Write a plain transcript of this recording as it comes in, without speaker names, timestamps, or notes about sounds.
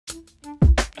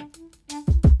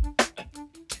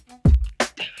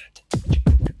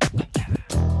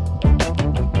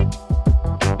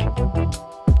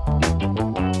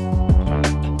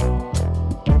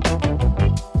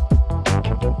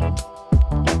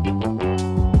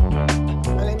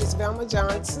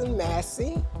Johnson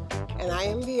Massey, and I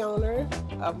am the owner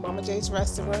of Mama J's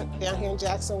Restaurant down here in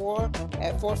Jackson Ward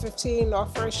at 415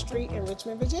 North 1st Street in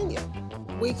Richmond, Virginia.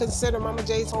 We consider Mama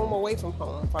J's home away from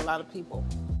home for a lot of people.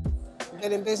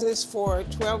 Been in business for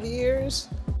 12 years,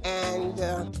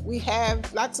 and we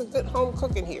have lots of good home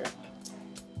cooking here.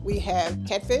 We have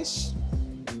catfish,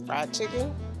 fried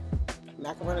chicken,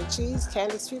 macaroni and cheese,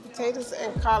 candied sweet potatoes,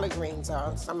 and collard greens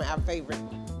are some of our favorite.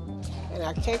 And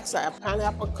our cakes are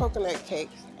pineapple coconut cake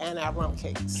and our rum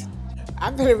cakes.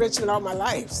 I've been in Richmond all my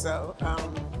life, so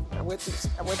I went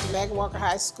to Maggie Walker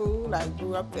High School. I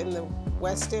grew up in the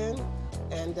West End,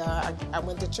 and I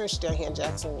went to church down here in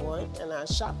Jackson Ward, and I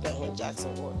shopped down here in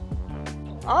Jackson Ward.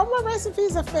 All my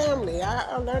recipes are family.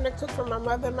 I learned to cook from my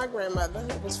mother and my grandmother.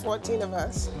 It was 14 of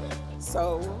us.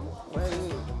 So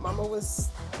when Mama was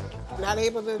not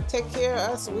able to take care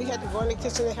of us, we had to go in the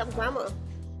kitchen and help Grandma.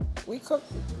 We cook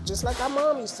just like our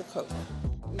mom used to cook.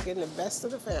 We're getting the best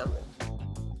of the family.